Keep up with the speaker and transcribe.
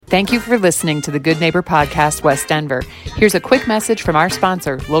Thank you for listening to the Good Neighbor Podcast, West Denver. Here's a quick message from our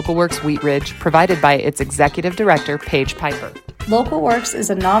sponsor, Local Works Wheat Ridge, provided by its Executive Director, Paige Piper. Local Works is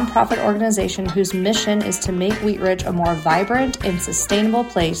a nonprofit organization whose mission is to make Wheat Ridge a more vibrant and sustainable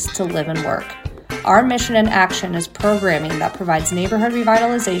place to live and work. Our mission and action is programming that provides neighborhood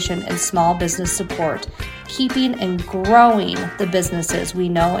revitalization and small business support, keeping and growing the businesses we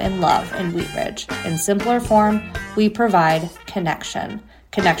know and love in Wheat Ridge. In simpler form, we provide connection.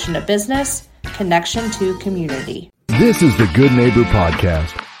 Connection to business, connection to community. This is the Good Neighbor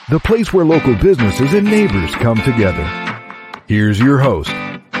Podcast, the place where local businesses and neighbors come together. Here's your host,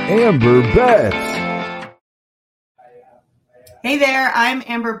 Amber Betts. Hey there, I'm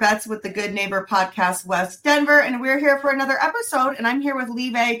Amber Betts with the Good Neighbor Podcast, West Denver, and we're here for another episode, and I'm here with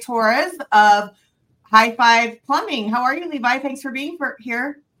Levi Torres of High Five Plumbing. How are you, Levi? Thanks for being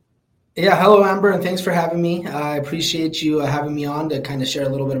here. Yeah, hello, Amber, and thanks for having me. I appreciate you having me on to kind of share a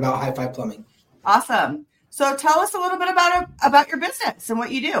little bit about High Five Plumbing. Awesome. So tell us a little bit about your business and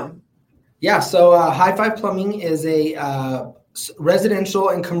what you do. Yeah, so High Five Plumbing is a residential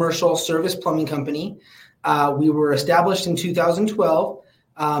and commercial service plumbing company. We were established in 2012,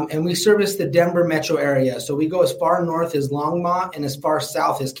 and we service the Denver metro area. So we go as far north as Longmont and as far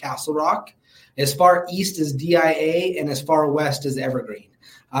south as Castle Rock, as far east as DIA, and as far west as Evergreen.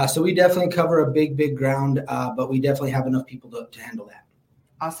 So we definitely cover a big ground, but we definitely have enough people to handle that.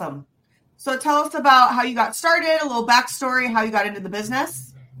 Awesome. So tell us about how you got started, a little backstory, how you got into the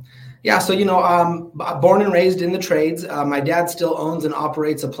business. Yeah, so, born and raised in the trades. My dad still owns and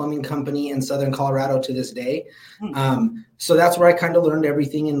operates a plumbing company in Southern Colorado to this day. So that's where I kind of learned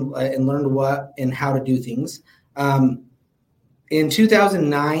everything and learned what and how to do things. In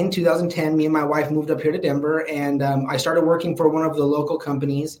 2009, 2010, me and my wife moved up here to Denver, and I started working for one of the local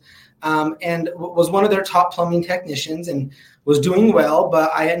companies and was one of their top plumbing technicians and was doing well,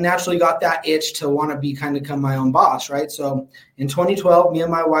 but I naturally got that itch to want to become my own boss, right? So in 2012, me and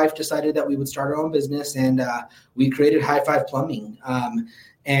my wife decided that we would start our own business, and we created High Five Plumbing.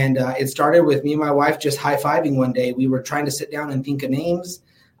 And it started with me and my wife just high-fiving one day. We were trying to sit down and think of names.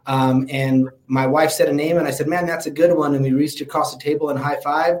 And my wife said a name, and I said, man, that's a good one. And we reached across the table and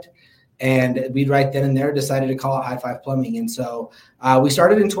high-fived. And we right then and there decided to call it High Five Plumbing. And so we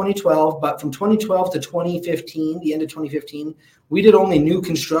started in 2012, but from 2012 to 2015, the end of 2015, we did only new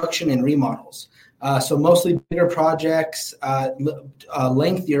construction and remodels. So mostly bigger projects,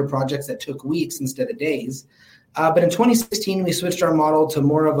 lengthier projects that took weeks instead of days. But in 2016, we switched our model to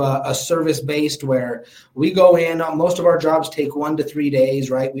more of a service-based where we go in. Most of our jobs take 1 to 3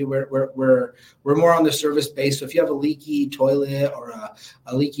 days, right? We're more on the service base. So if you have a leaky toilet or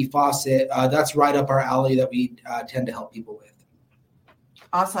a leaky faucet, that's right up our alley that we tend to help people with.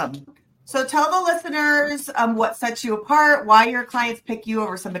 Awesome. So tell the listeners what sets you apart, why your clients pick you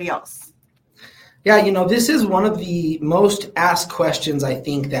over somebody else. Yeah, this is one of the most asked questions I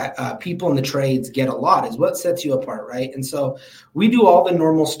think that people in the trades get a lot is what sets you apart, right? And so we do all the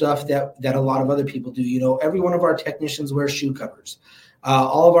normal stuff that a lot of other people do. Every one of our technicians wears shoe covers.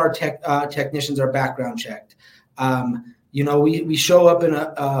 All of our technicians are background checked. We show up in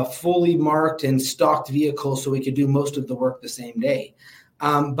a fully marked and stocked vehicle so we could do most of the work the same day.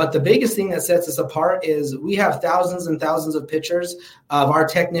 But the biggest thing that sets us apart is we have thousands and thousands of pictures of our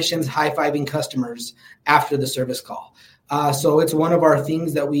technicians high-fiving customers after the service call. So it's one of our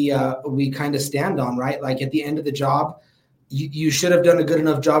things that we kind of stand on, right? Like at the end of the job, you should have done a good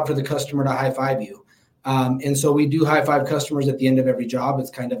enough job for the customer to high-five you. And so we do high-five customers at the end of every job. It's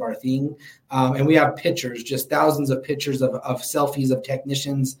kind of our thing. And we have pictures, just thousands of pictures of selfies of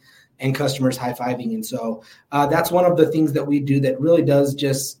technicians and customers high-fiving. And so that's one of the things that we do that really does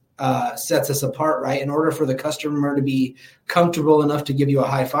just sets us apart, right? In order for the customer to be comfortable enough to give you a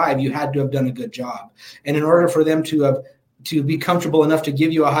high five, you had to have done a good job. And in order for them to be comfortable enough to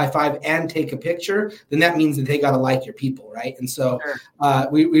give you a high five and take a picture, then that means that they got to like your people, right? And so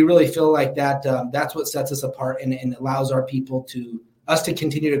we really feel like that's what sets us apart and allows us to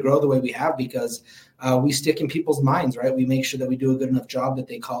continue to grow the way we have because we stick in people's minds, right? We make sure that we do a good enough job that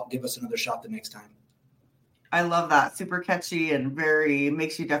they give us another shot the next time. I love that. Super catchy and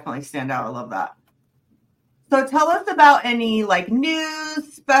makes you definitely stand out. I love that. So tell us about any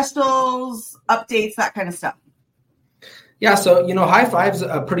news, specials, updates, that kind of stuff. Yeah, so, High Five's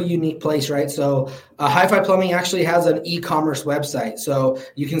a pretty unique place, right? So High Five Plumbing actually has an e-commerce website. So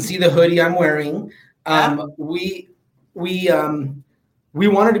you can see the hoodie I'm wearing. We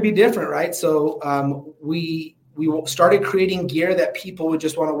wanted to be different, right? So we started creating gear that people would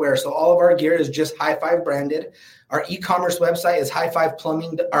just want to wear. So all of our gear is just High Five branded. Our e-commerce website is High Five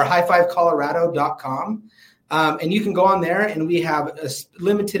Plumbing or highfivecolorado.com. And you can go on there, and we have a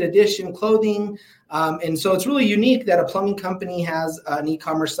limited edition clothing. And so it's really unique that a plumbing company has an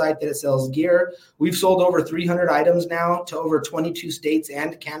e-commerce site that it sells gear. We've sold over 300 items now to over 22 states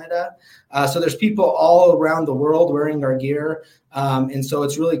and Canada. So there's people all around the world wearing our gear. And so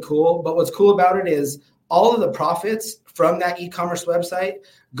it's really cool. But what's cool about it is all of the profits from that e-commerce website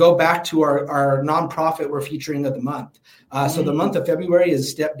go back to our nonprofit we're featuring of the month. So the month of February is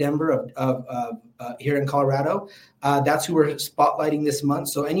Step Denver of here in Colorado. That's who we're spotlighting this month.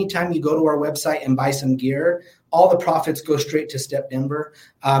 So anytime you go to our website and buy some gear, all the profits go straight to Step Denver.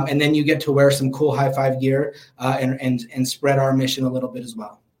 And then you get to wear some cool high five gear and spread our mission a little bit as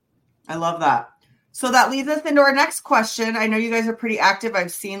well. I love that. So that leads us into our next question. I know you guys are pretty active.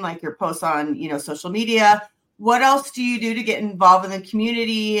 I've seen like your posts on, social media. What else do you do to get involved in the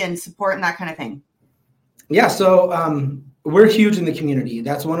community and support and that kind of thing? Yeah, so we're huge in the community.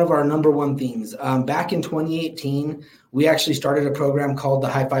 That's one of our number one things. Back in 2018, we actually started a program called the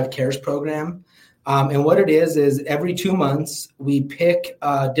High Five Cares program. And what it is every 2 months, we pick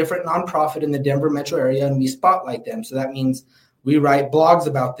a different nonprofit in the Denver metro area and we spotlight them. So that means we write blogs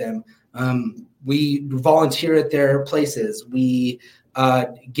about them. We volunteer at their places. We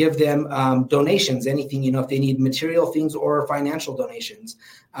give them donations, anything, if they need material things or financial donations.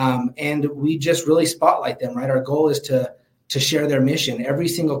 And we just really spotlight them, right? Our goal is to share their mission. Every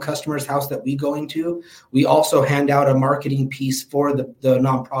single customer's house that we go into, we also hand out a marketing piece for the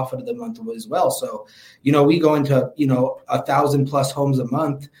nonprofit of the month as well. So, we go into, 1,000+ homes a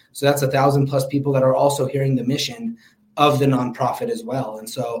month. So that's 1,000+ people that are also hearing the mission of the nonprofit as well. And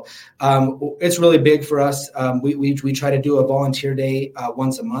so it's really big for us. We try to do a volunteer day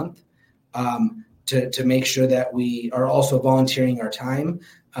once a month to make sure that we are also volunteering our time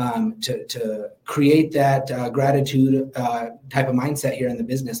to create that gratitude type of mindset here in the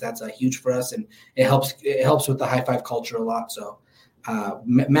business. That's huge for us, and it helps with the high five culture a lot. So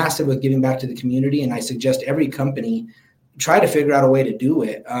massive with giving back to the community. And I suggest every company try to figure out a way to do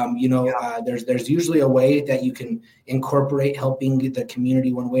it. There's usually a way that you can incorporate helping the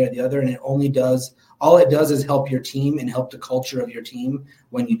community one way or the other. And all it does is help your team and help the culture of your team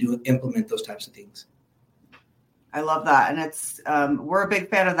when you do implement those types of things. I love that. And it's, we're a big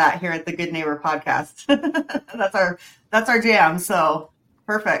fan of that here at the Good Neighbor podcast. That's our jam. So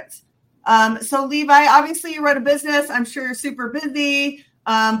perfect. So Levi, obviously you run a business. I'm sure you're super busy.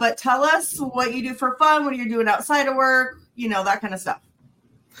 But tell us what you do for fun, what you're doing outside of work, that kind of stuff.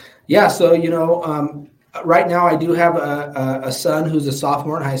 Yeah. So, right now I do have a son who's a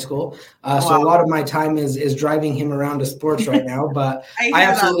sophomore in high school. So a lot of my time is driving him around to sports right now, but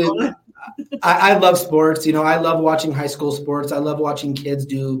I love sports. I love watching high school sports. I love watching kids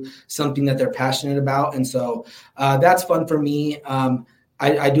do something that they're passionate about. And so that's fun for me.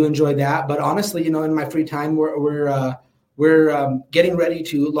 I do enjoy that. But honestly, in my free time, we're getting ready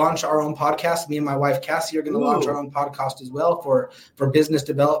to launch our own podcast. Me and my wife, Cassie, are going to launch our own podcast as well for business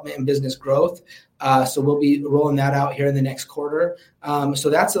development and business growth. So we'll be rolling that out here in the next quarter. So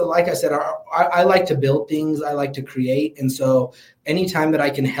that's, like I said, I like to build things. I like to create. And so anytime that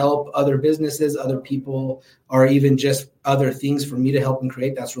I can help other businesses, other people, or even just other things for me to help and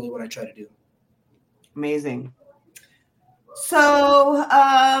create, that's really what I try to do. Amazing. So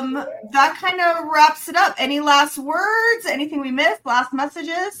that kind of wraps it up. Any last words? Anything we missed? Last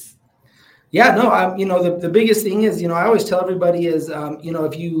messages? Yeah, no, the biggest thing is, I always tell everybody is,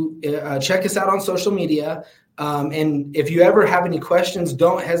 if you check us out on social media, and if you ever have any questions,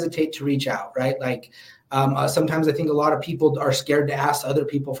 don't hesitate to reach out, right? Like sometimes I think a lot of people are scared to ask other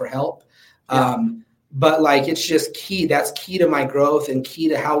people for help. But like, it's just key. That's key to my growth and key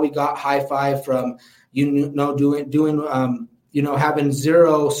to how we got High Five from, having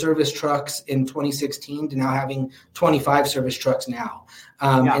 0 service trucks in 2016 to now having 25 service trucks now.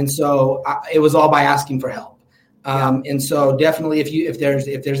 And so it was all by asking for help. And so definitely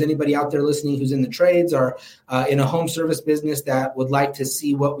if there's anybody out there listening who's in the trades or in a home service business that would like to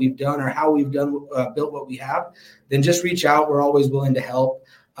see what we've done or how we've done built what we have, then just reach out. We're always willing to help.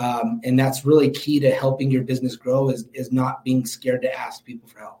 And that's really key to helping your business grow is not being scared to ask people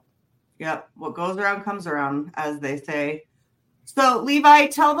for help. Yep. What goes around comes around, as they say. So Levi,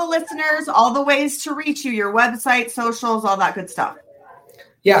 tell the listeners all the ways to reach you, your website, socials, all that good stuff.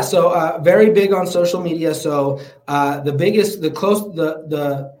 Yeah. So very big on social media. So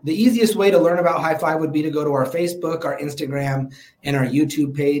the easiest way to learn about High Five would be to go to our Facebook, our Instagram, and our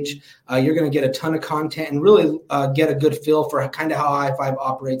YouTube page. You're going to get a ton of content and really get a good feel for kind of how High Five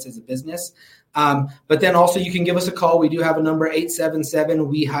operates as a business. But then also you can give us a call. We do have a number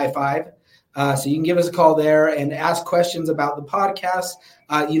 877-WE-HIGH-FIVE. So you can give us a call there and ask questions about the podcast.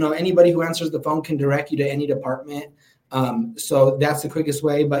 Anybody who answers the phone can direct you to any department. So that's the quickest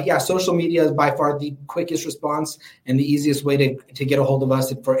way. But yeah, social media is by far the quickest response and the easiest way to get a hold of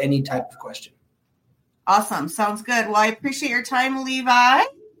us for any type of question. Awesome. Sounds good. Well, I appreciate your time, Levi.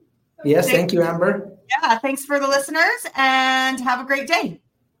 Yes, thank you, Amber. Yeah, thanks for the listeners, and have a great day.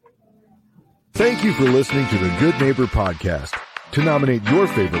 Thank you for listening to the Good Neighbor Podcast. To nominate your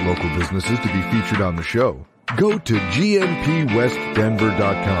favorite local businesses to be featured on the show, go to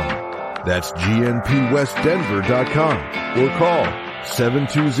gnpwestdenver.com. That's gnpwestdenver.com or call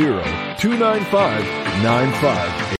 720-295-9588.